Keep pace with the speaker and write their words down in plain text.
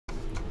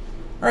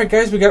Alright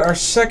guys, we got our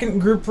second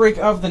group break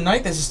of the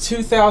night. This is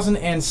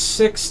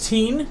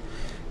 2016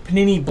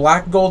 Panini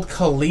Black Gold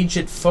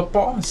Collegiate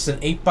Football. This is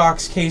an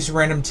 8-box case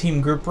random team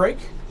group break.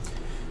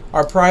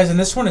 Our prize in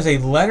this one is a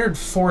Leonard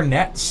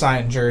Fournette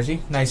signed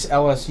jersey. Nice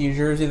LSU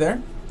jersey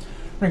there.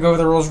 We're going to go over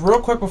the rules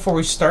real quick before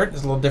we start.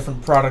 It's a little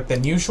different product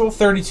than usual.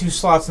 32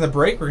 slots in the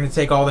break. We're going to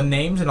take all the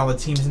names and all the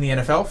teams in the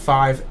NFL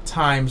 5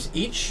 times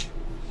each.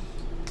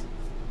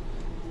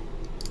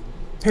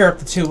 Pair up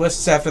the two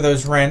lists after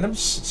those randoms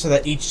so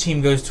that each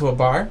team goes to a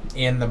bar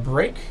in the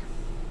break.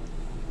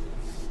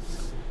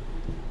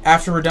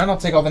 After we're done, I'll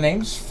take all the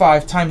names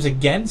 5 times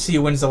again, see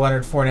who wins the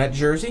Leonard Fournette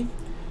jersey.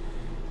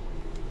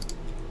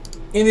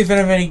 In the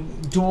event of any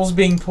duels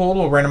being pulled,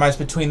 we'll randomize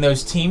between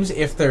those teams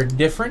if they're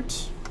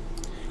different.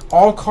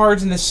 All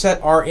cards in this set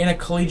are in a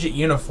collegiate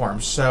uniform,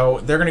 so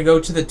they're going to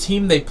go to the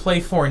team they play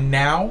for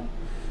now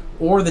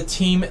or the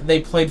team they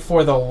played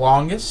for the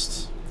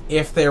longest,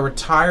 if they're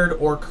retired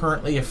or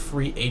currently a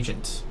free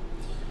agent.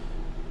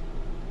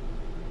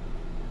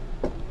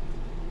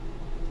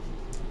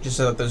 Just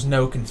so that there's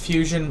no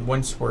confusion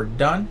once we're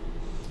done.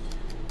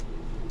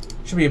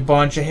 Should be a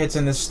bunch of hits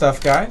in this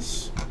stuff,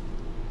 guys.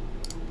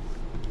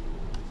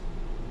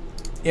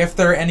 If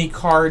there are any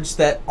cards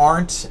that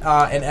aren't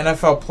an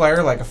NFL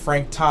player, like a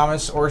Frank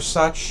Thomas or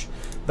such,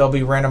 they'll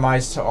be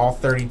randomized to all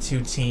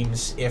 32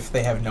 teams if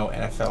they have no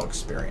NFL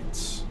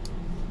experience.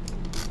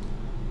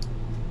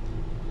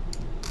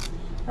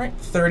 Alright,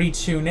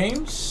 32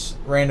 names,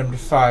 random to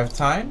 5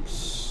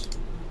 times.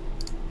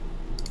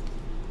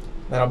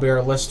 That'll be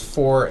our list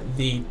for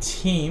the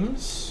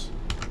teams.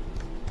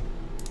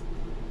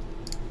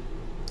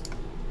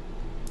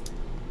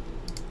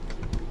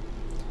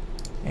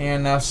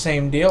 And now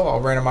same deal,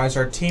 I'll randomize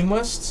our team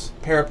lists,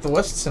 pair up the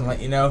lists, and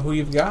let you know who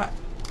you've got.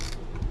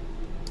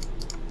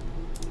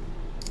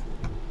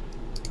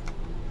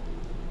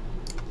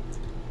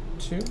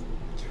 Two,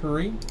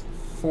 3,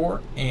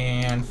 4,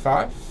 and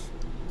 5.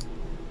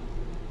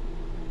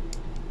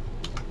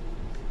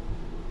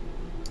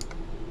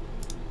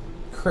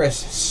 Chris,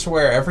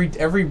 swear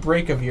every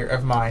break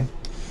of mine,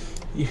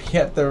 you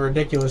get the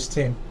ridiculous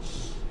team.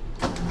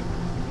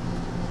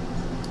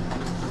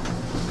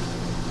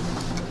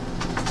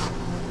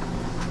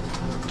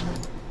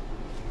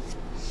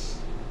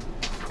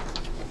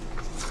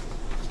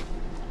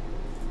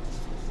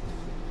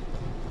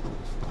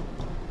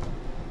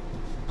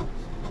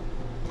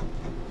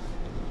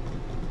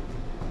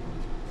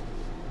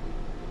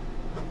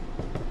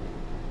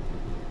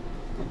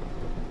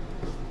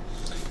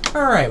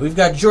 Alright, we've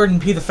got Jordan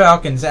P. the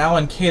Falcons,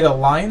 Alan K. the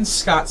Lions,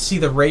 Scott C.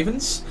 the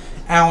Ravens,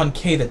 Alan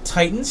K. the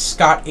Titans,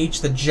 Scott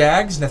H. the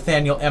Jags,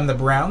 Nathaniel M. the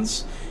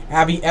Browns,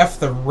 Abby F.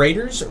 the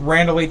Raiders,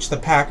 Randall H. the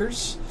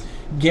Packers,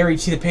 Gary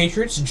T. the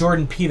Patriots,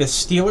 Jordan P. the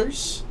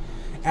Steelers,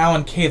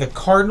 Alan K. the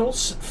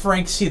Cardinals,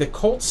 Frank C. the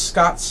Colts,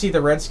 Scott C.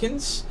 the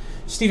Redskins,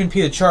 Stephen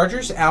P. the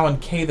Chargers, Alan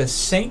K. the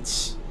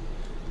Saints,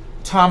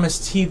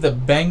 Thomas T. the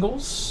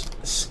Bengals,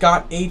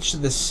 Scott H.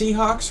 the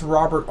Seahawks,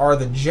 Robert R.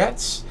 the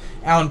Jets,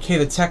 Alan K.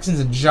 the Texans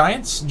and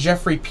Giants,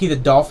 Jeffrey P. the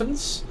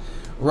Dolphins,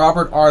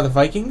 Robert R. the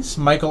Vikings,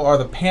 Michael R.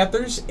 the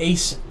Panthers,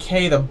 Ace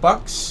K. the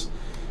Bucks,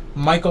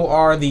 Michael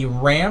R. the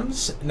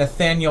Rams,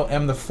 Nathaniel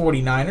M. the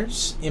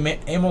 49ers,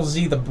 Emil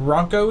Z. the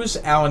Broncos,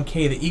 Alan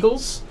K. the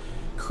Eagles,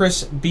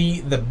 Chris B.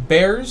 the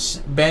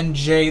Bears, Ben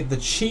J. the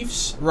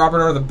Chiefs,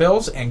 Robert R. the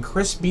Bills, and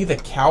Chris B. the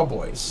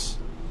Cowboys.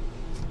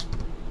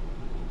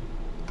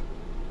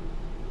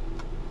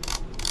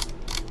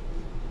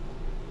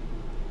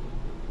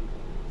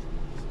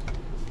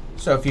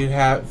 So if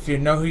you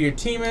know who your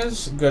team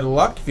is, good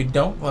luck. If you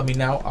don't, let me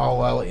know. I'll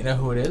let you know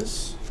who it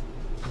is.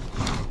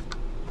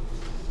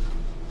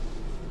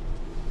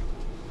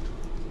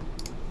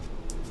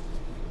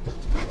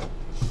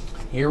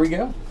 Here we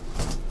go.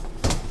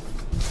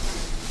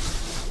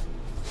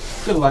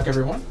 Good luck,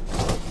 everyone.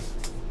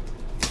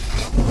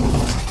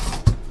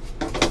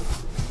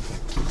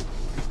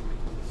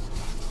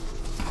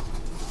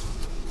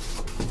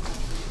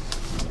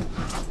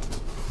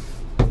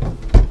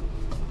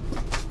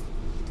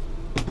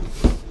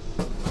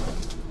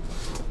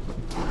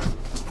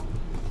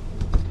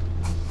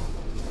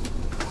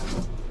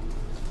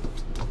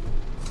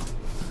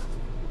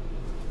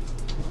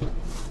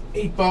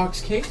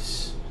 Eight-box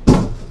case.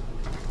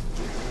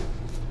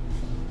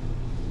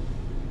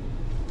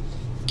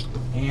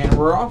 And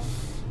we're off.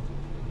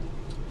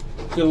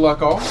 Good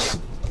luck all.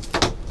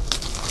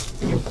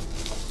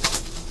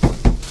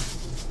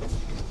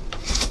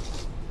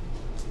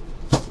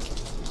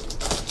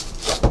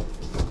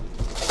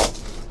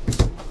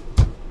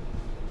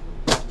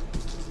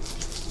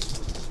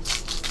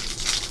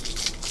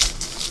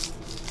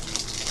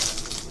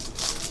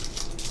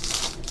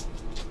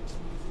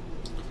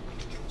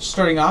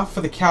 Starting off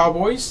for the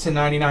Cowboys to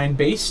 99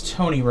 base,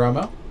 Tony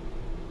Romo.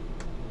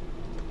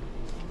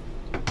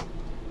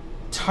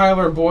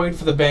 Tyler Boyd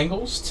for the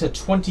Bengals to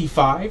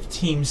 25,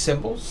 team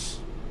symbols.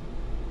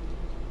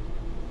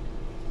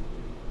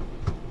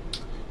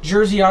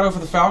 Jersey auto for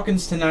the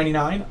Falcons to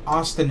 99,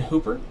 Austin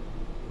Hooper.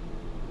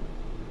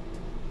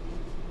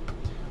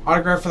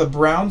 Autograph for the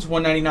Browns,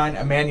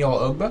 199, Emmanuel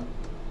Ogbah.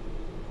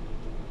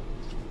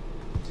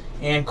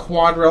 And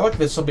quad relic,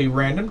 this will be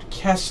random.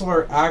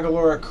 Kessler,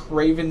 Aguilar,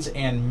 Cravens,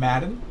 and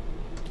Madden,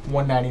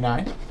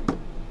 199.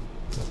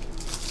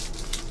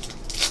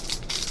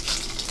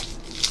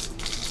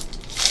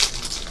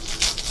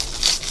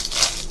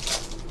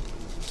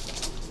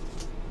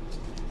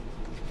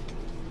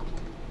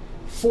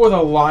 For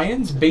the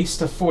Lions, base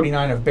to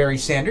 49 of Barry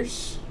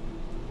Sanders.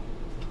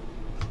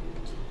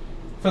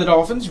 For the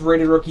Dolphins,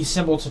 rated rookie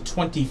symbol to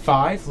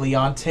 25,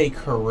 Leonte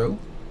Carroo.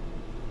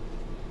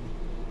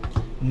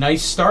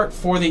 Nice start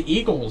for the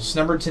Eagles,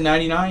 number to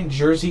 99,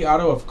 jersey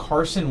auto of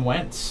Carson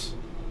Wentz.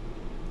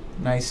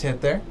 Nice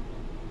hit there.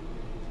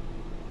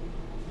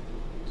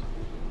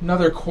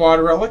 Another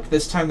quad relic,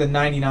 this time the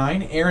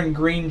 99, Aaron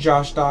Green,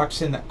 Josh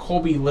Doxson,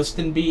 Colby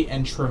Listenby,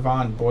 and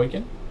Trevon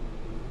Boykin.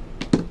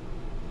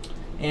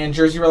 And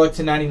jersey relic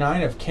to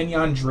 99 of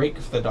Kenyon Drake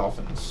for the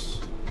Dolphins.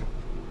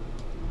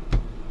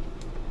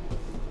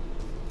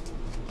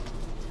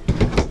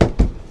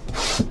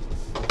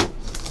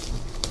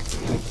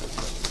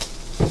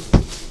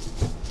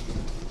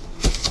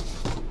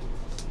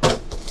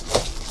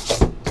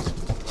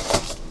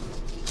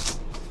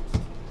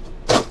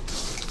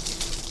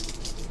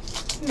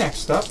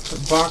 Next up,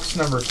 box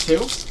number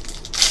 2.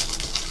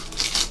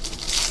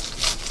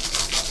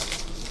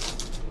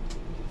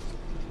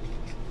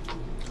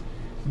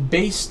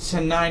 Base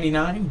to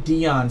 99,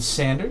 Deion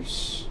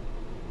Sanders.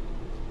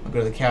 I'll go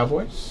to the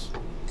Cowboys.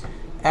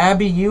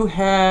 Abby, you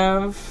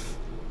have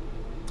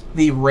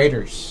the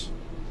Raiders.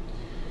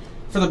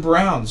 For the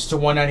Browns to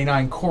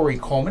 199, Corey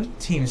Coleman,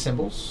 team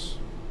symbols.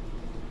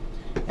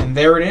 And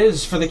there it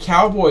is for the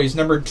Cowboys,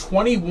 number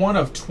 21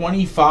 of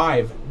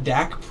 25,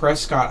 Dak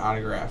Prescott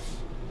autograph.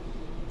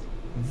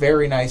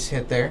 Very nice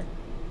hit there.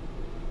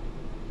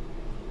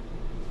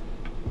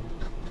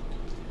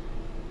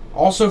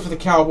 Also for the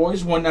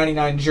Cowboys,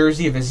 199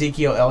 jersey of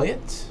Ezekiel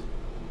Elliott.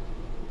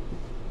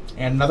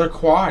 And another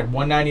quad,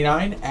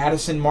 199,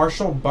 Addison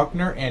Marshall,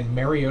 Buckner, and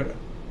Mariota.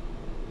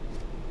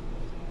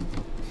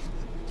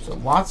 So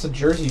lots of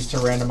jerseys to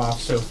random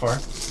off so far.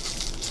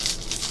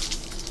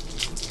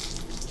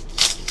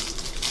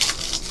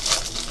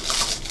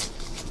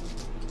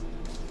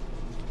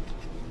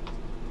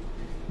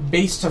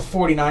 Base to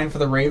 49 for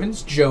the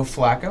Ravens, Joe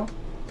Flacco.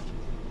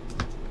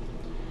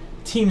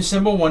 Team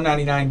symbol,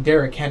 199,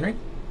 Derrick Henry.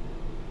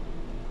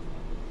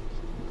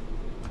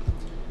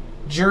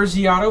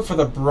 Jersey auto for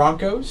the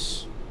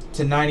Broncos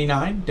to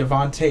 99,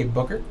 Devontae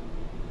Booker.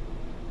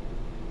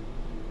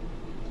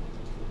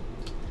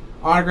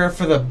 Autograph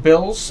for the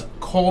Bills,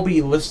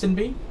 Colby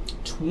Listenby,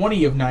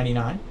 20 of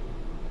 99.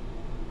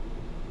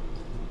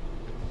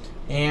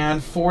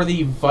 And for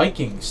the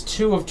Vikings,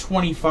 2 of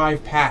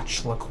 25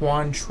 patch,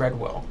 Laquan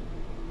Treadwell.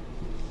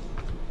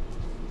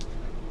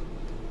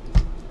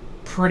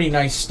 Pretty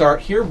nice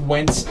start here.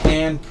 Wentz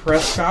and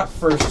Prescott,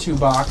 first 2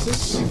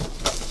 boxes.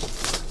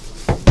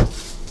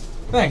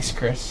 Thanks,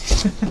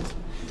 Chris.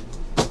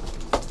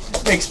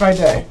 Makes my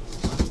day.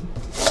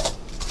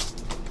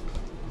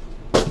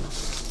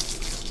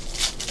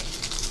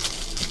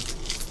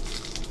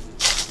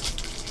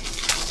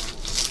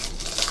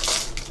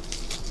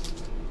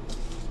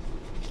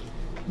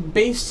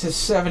 Base to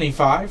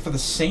 75 for the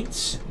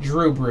Saints,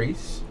 Drew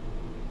Brees.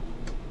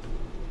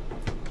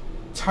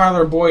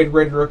 Tyler Boyd,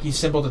 red rookie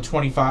symbol to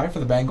 25 for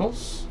the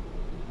Bengals.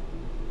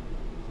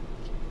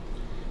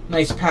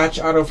 Nice patch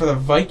auto for the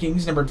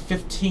Vikings, numbered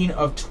 15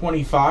 of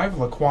 25,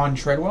 Laquan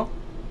Treadwell.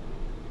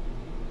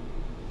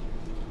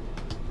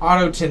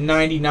 Auto to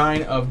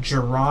 99 of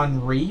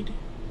Jerron Reed.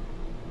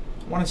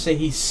 I want to say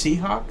he's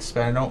Seahawks,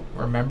 but I don't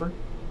remember.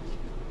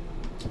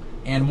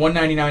 And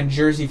 199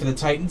 jersey for the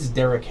Titans,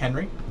 Derrick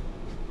Henry.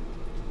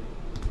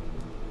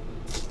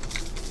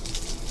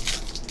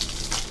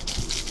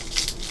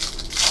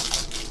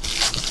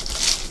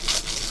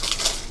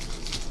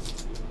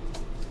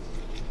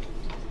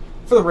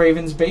 For the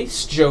Ravens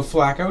base, Joe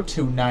Flacco,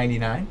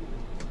 299.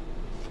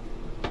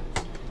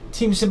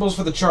 Team symbols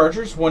for the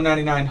Chargers,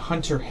 199,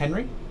 Hunter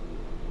Henry.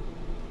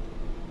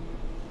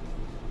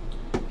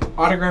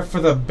 Autograph for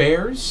the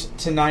Bears,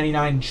 to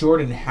 99,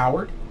 Jordan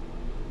Howard.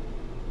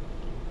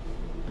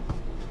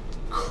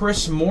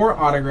 Chris Moore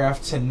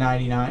autograph to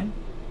 99.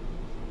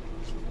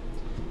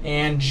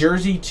 And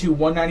jersey to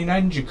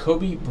 199,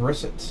 Jacoby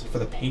Brissett for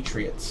the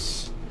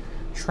Patriots.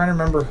 I'm trying to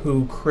remember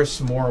who Chris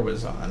Moore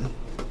was on.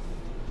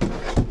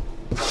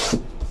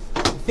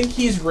 I think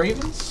he's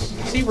Ravens.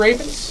 Is he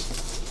Ravens?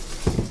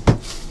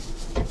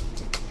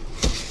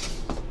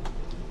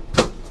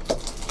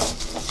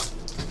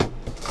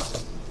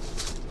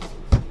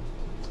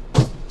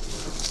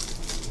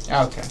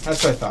 Okay,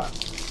 that's what I thought.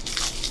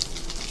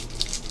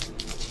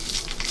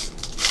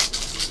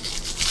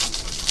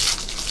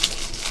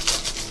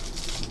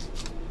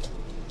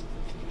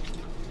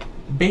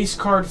 Base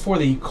card for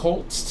the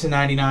Colts to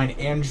 99,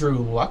 Andrew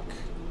Luck.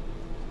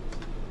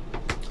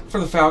 For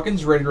the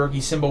Falcons, rated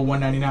rookie symbol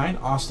 199,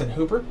 Austin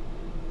Hooper.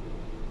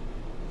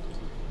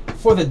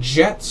 For the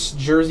Jets,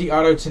 jersey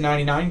auto to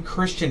 99,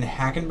 Christian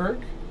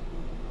Hackenberg.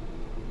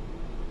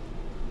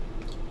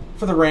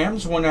 For the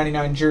Rams,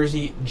 199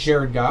 jersey,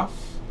 Jared Goff.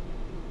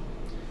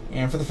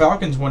 And for the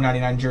Falcons,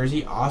 199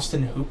 jersey,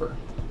 Austin Hooper.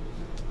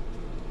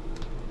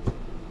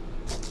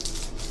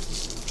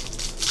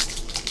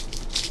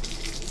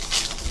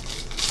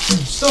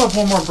 Still have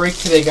one more break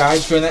today,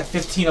 guys, during that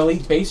 15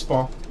 Elite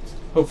Baseball.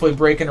 Hopefully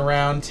breaking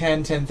around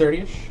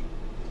 10:30-ish.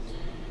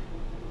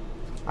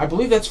 I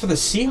believe that's for the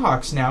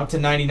Seahawks now, to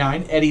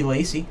 99, Eddie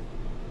Lacy.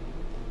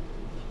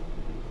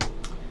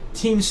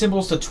 Team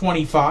symbols to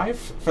 25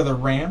 for the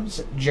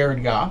Rams,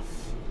 Jared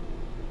Goff.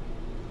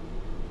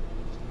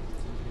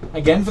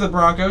 Again for the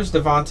Broncos,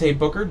 Devontae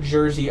Booker,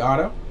 jersey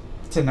auto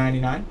to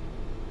 99.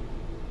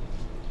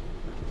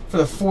 For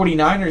the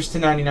 49ers to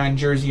 99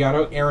 jersey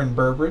auto, Aaron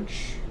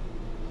Burbridge.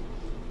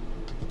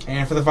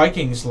 And for the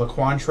Vikings,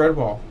 Laquan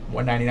Treadwell,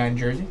 199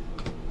 jersey.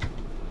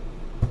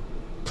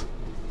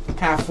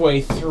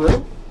 Halfway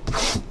through.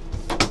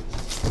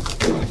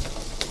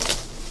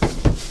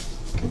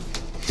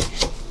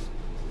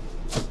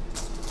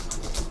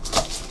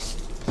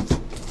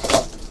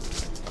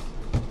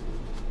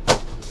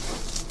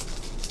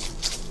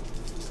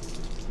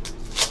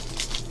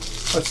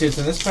 Let's see what's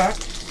in this pack.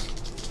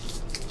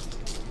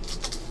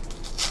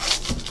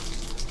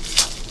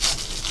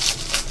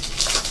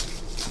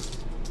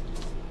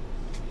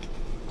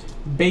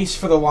 Base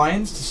for the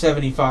Lions to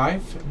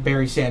 75,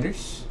 Barry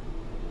Sanders.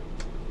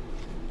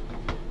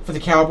 For the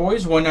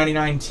Cowboys,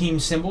 199 team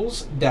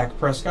symbols, Dak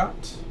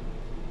Prescott.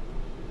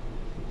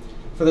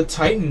 For the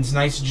Titans,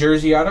 nice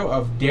jersey auto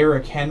of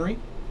Derrick Henry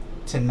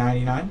to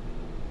 99.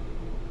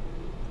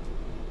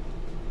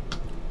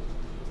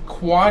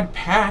 Quad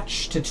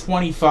patch to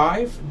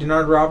 25,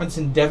 Denard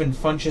Robinson, Devin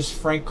Funchess,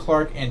 Frank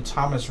Clark, and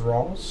Thomas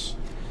Rawls.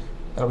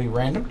 That'll be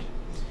randomed.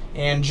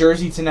 And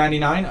jersey to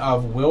 99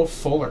 of Will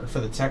Fuller for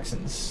the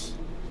Texans.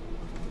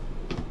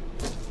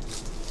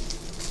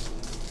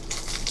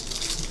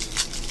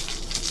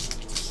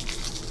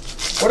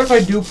 What if I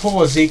do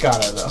pull a Zeke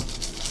auto, though?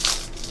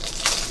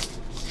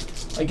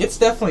 Like, it's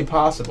definitely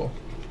possible.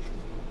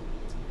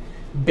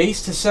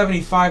 Base to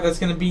 75, that's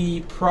going to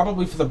be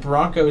probably for the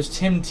Broncos,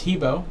 Tim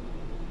Tebow.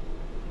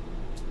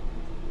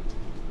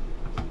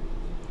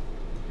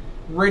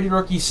 Rated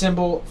rookie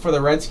symbol for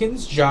the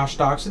Redskins, Josh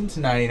Doctson to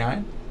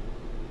 99.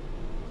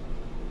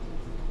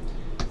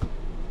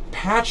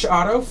 Patch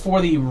auto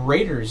for the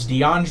Raiders,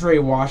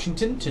 DeAndre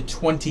Washington to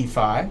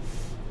 25.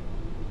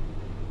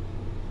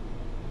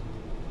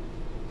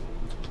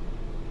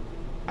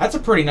 That's a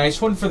pretty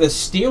nice one for the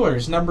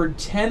Steelers. Number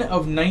 10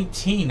 of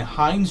 19,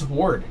 Hines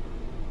Ward.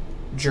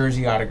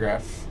 Jersey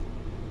autograph.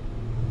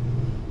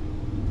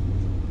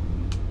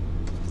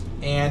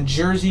 And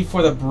jersey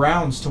for the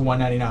Browns to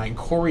 199,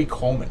 Corey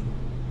Coleman.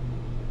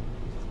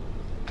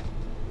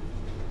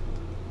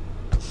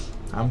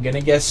 I'm going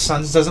to guess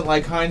Suns doesn't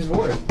like Hines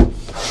Ward.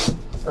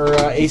 Or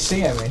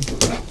AC, I mean.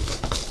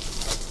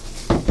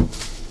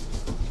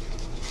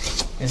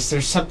 Is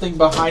there something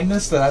behind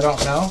this that I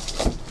don't know?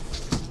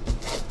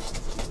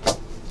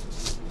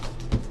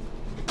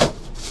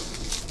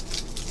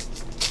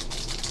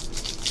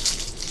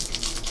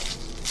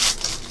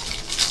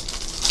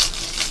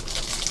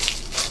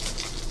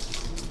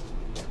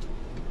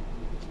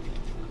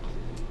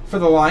 For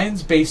the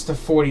Lions, base to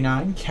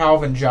 49,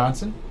 Calvin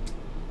Johnson.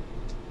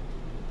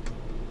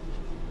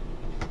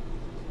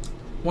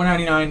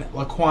 199,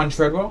 Laquan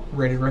Treadwell,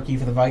 rated rookie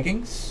for the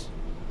Vikings.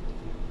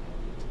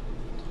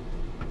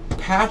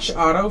 Patch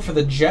auto for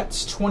the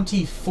Jets,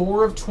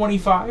 24 of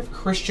 25,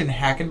 Christian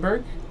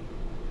Hackenberg.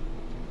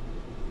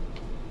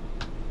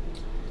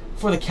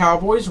 For the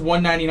Cowboys,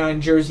 199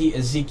 jersey,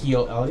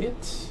 Ezekiel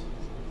Elliott.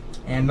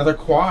 And another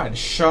quad,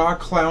 Shaw,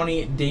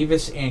 Clowney,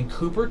 Davis, and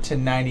Cooper to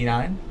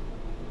 99.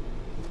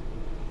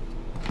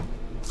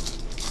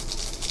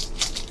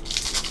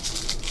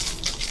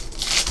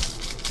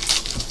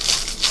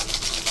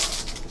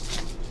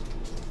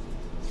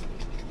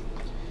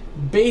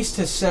 Base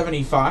to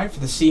 75 for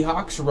the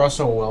Seahawks,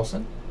 Russell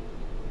Wilson.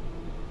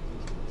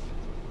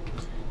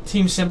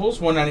 Team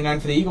symbols, 199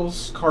 for the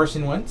Eagles,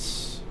 Carson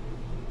Wentz.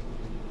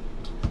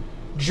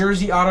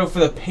 Jersey auto for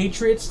the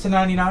Patriots to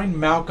 99,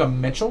 Malcolm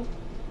Mitchell.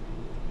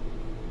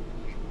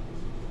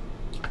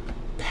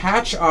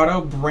 Patch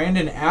auto,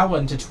 Brandon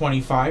Allen to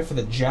 25 for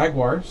the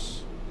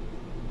Jaguars.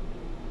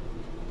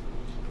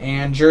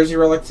 And jersey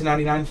relic to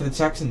 99 for the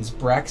Texans,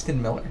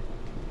 Braxton Miller.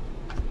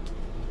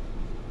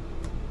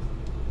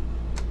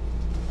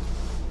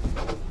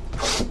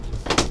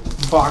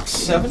 Box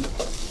 7.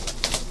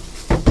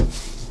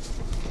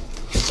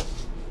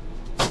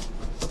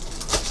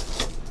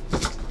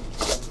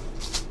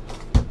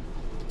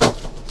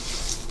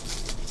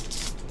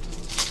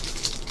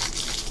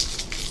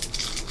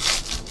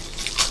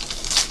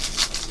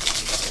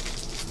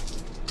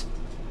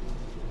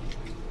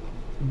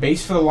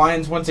 Base for the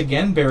Lions once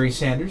again, Barry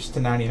Sanders to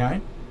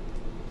 99.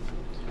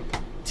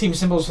 Team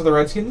symbols for the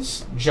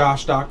Redskins,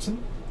 Josh Doctson,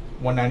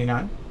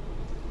 199.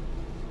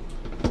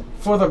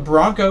 For the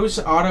Broncos,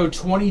 auto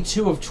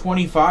 22 of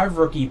 25,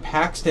 rookie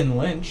Paxton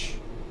Lynch.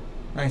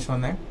 Nice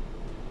one there.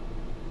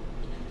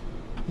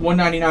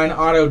 199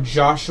 auto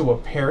Joshua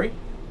Perry.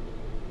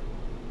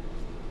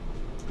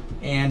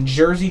 And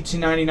jersey to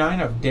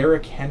 99 of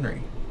Derrick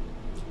Henry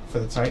for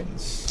the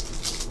Titans.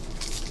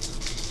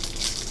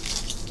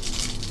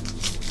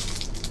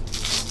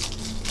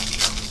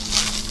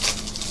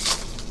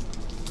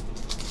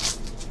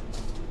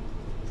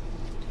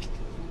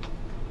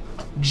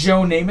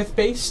 Joe Namath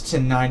base to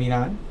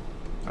 99.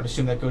 I'd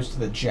assume that goes to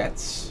the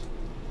Jets.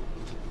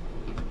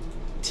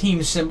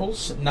 Team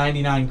symbols,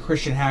 99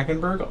 Christian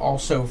Hackenberg,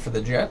 also for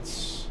the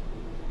Jets.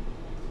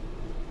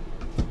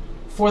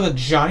 For the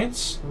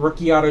Giants,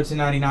 rookie auto to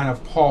 99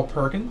 of Paul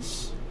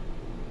Perkins.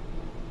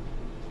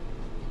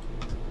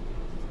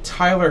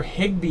 Tyler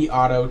Higbee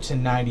auto to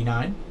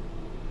 99.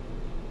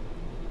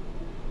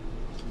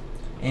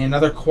 And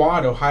another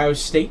quad, Ohio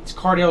State,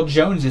 Cardale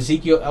Jones,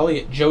 Ezekiel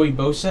Elliott, Joey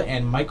Bosa,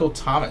 and Michael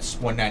Thomas,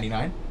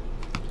 199.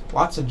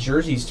 Lots of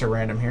jerseys to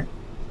random here.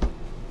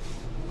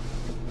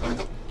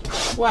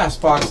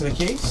 Last box of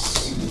the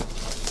case.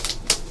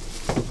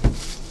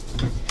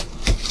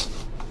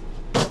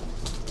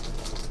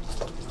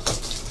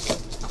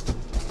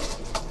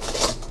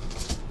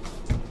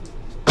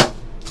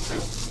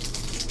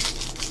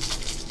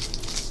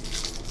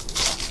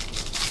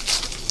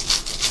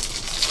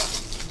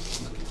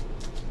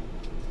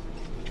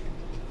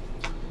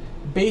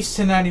 Base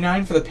to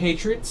 99 for the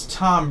Patriots,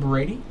 Tom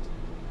Brady.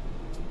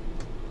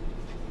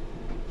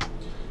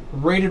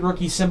 Rated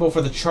rookie symbol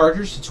for the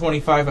Chargers to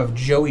 25 of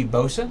Joey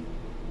Bosa.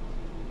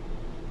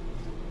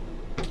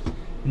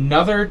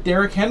 Another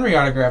Derrick Henry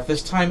autograph,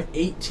 this time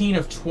 18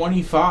 of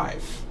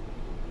 25.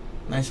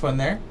 Nice one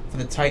there for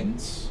the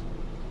Titans.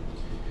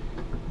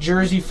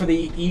 Jersey for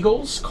the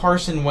Eagles,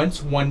 Carson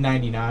Wentz,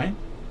 199.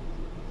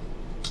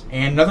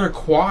 And another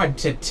quad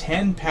to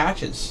 10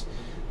 patches.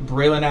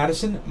 Braylon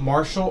Addison,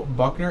 Marshall,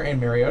 Buckner, and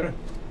Mariota.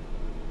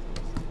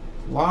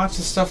 Lots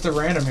of stuff to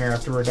random here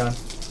after we're done.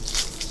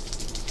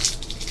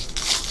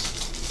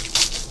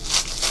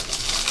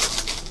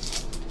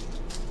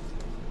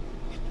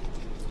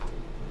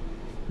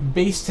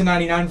 Base to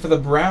 99 for the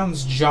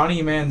Browns,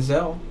 Johnny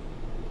Manziel.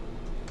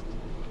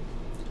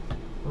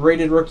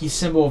 Rated rookie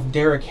symbol of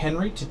Derrick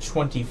Henry to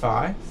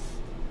 25.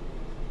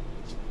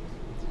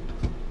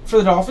 For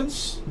the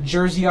Dolphins,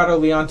 jersey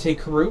auto Leonte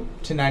Carroo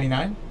to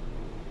 99.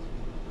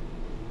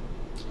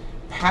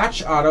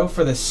 Patch auto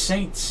for the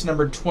Saints,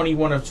 numbered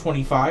 21 of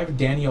 25,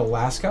 Daniel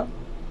Lasco.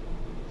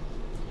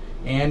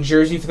 And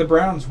jersey for the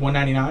Browns,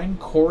 199,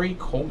 Corey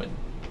Coleman.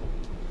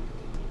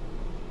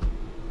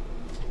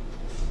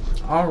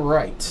 All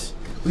right.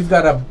 We've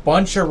got a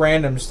bunch of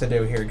randoms to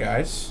do here,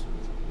 guys.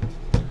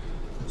 So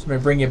I'm going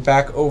to bring it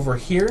back over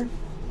here.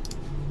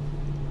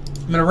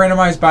 I'm going to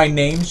randomize by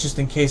names just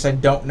in case I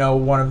don't know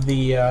one of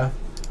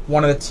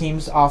the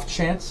teams off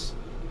chance.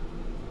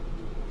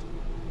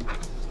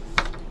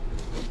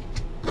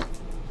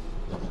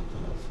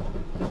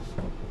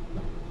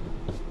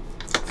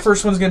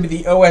 First one's going to be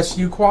the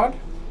OSU quad.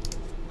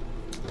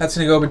 That's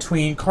going to go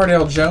between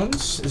Cardale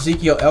Jones,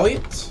 Ezekiel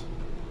Elliott,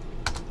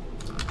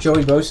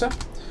 Joey Bosa,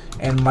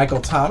 and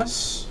Michael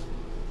Thomas.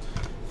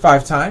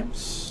 5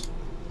 times.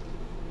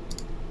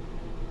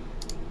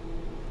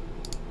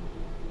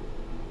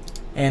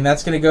 And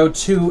that's going to go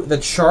to the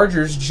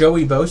Chargers,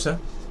 Joey Bosa.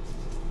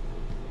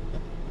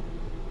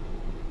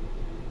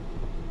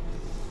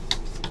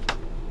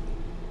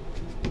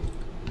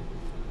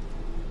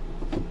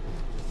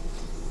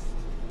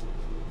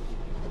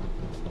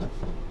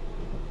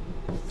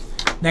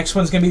 Next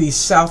one's going to be the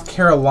South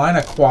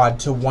Carolina quad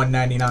to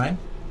 199.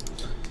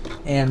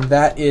 And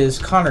that is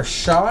Connor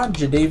Shaw,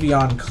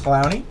 Jadeveon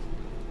Clowney,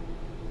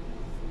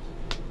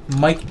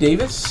 Mike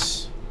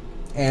Davis,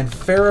 and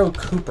Pharaoh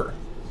Cooper.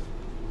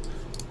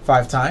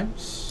 5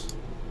 times.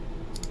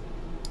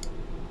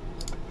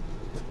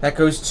 That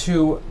goes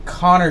to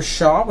Connor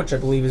Shaw, which I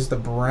believe is the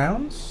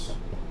Browns.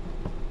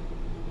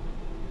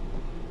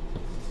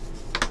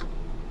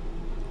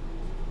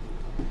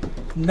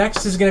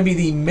 Next is going to be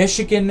the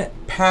Michigan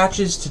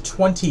patches to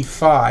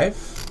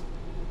 25.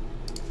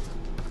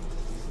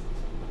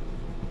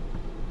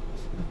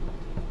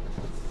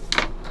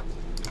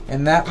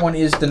 And that one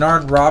is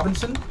Denard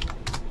Robinson,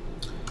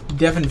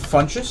 Devin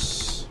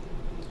Funchess,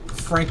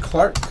 Frank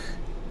Clark,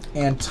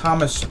 and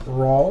Thomas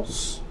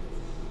Rawls.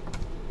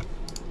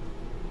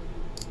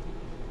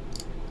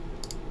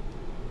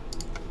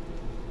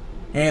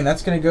 And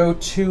that's going to go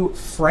to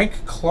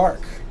Frank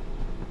Clark.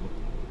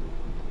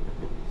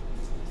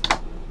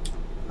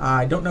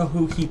 I don't know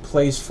who he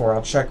plays for.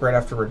 I'll check right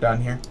after we're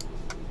done here.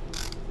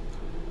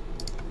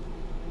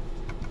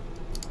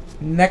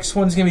 Next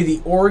one's going to be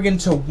the Oregon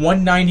to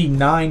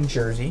 199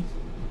 jersey.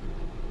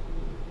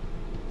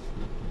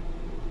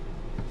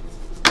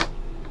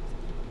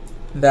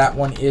 That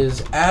one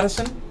is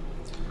Addison,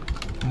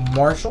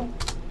 Marshall,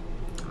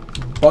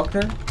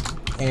 Buckner,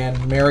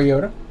 and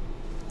Mariota.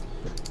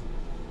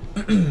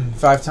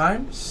 5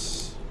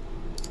 times.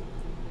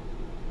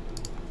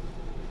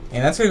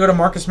 And that's going to go to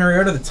Marcus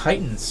Mariota, the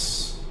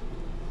Titans.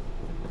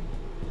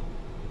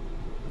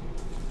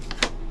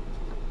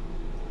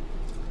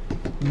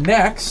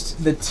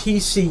 Next, the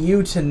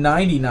TCU to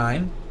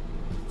 99.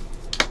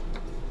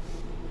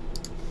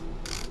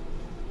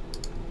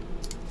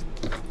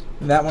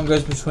 And that one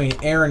goes between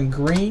Aaron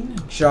Green,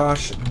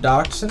 Josh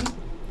Doxson,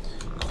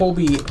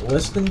 Colby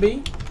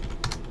Listenby,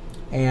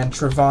 and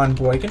Trevon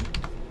Boykin.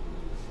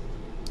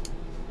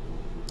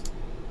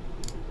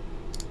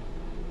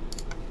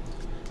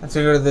 That's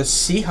going to go to the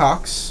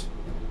Seahawks,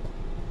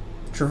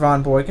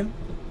 Trevon Boykin.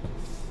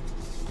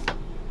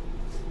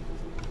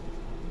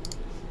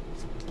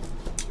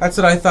 That's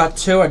what I thought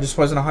too. I just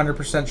wasn't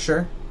 100%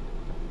 sure.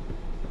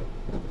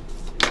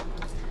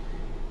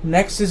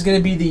 Next is going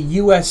to be the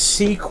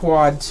USC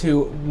quad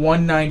to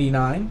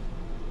 199.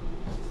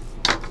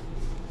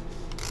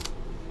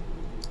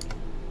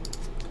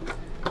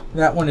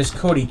 That one is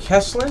Cody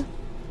Kessler,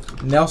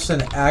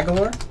 Nelson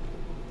Aguilar,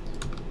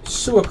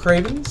 Sua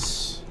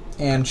Cravens,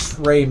 and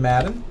Trey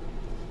Madden.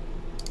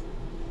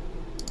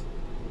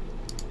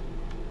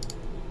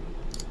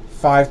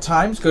 5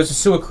 times. Goes to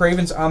Sua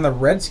Cravens on the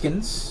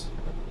Redskins.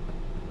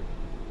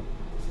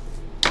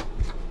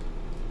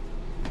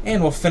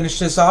 And we'll finish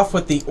this off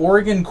with the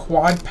Oregon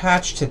quad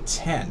patch to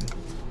 10.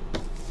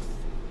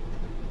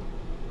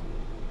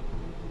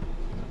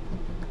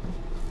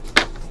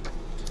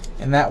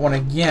 And that one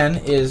again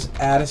is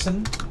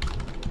Addison,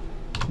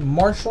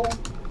 Marshall,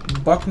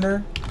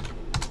 Buckner,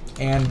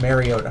 and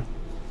Mariota.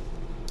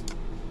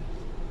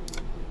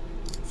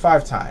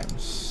 5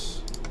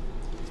 times.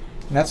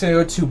 And that's going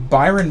to go to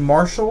Byron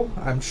Marshall.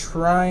 I'm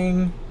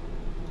trying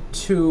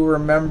to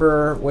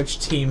remember which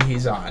team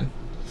he's on.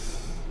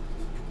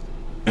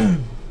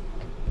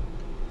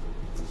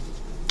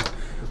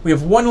 We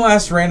have one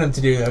last random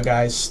to do, though,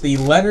 guys. The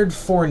Leonard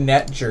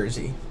Fournette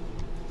jersey.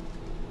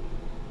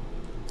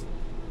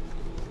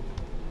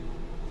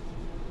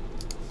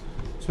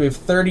 So we have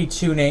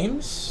 32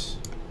 names.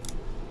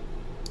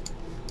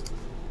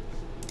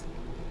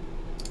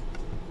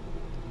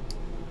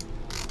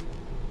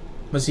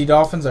 Was he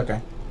Dolphins?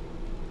 Okay.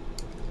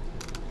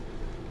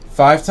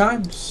 5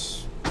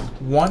 times.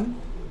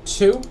 1,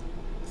 2,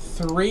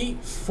 3,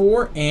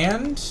 4,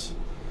 and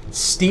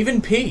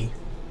Stephen P.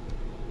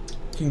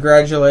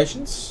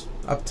 Congratulations.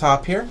 Up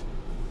top here.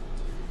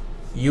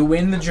 You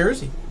win the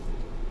jersey.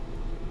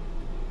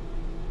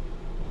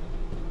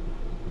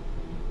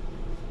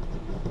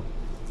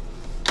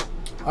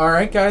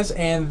 Alright, guys,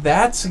 and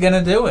that's going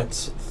to do it.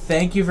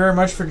 Thank you very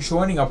much for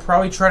joining. I'll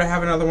probably try to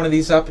have another one of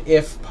these up,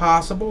 if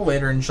possible,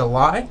 later in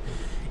July.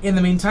 In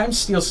the meantime,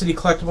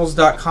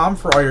 SteelCityCollectibles.com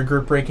for all your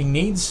group breaking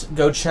needs.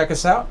 Go check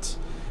us out.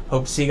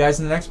 Hope to see you guys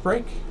in the next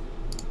break.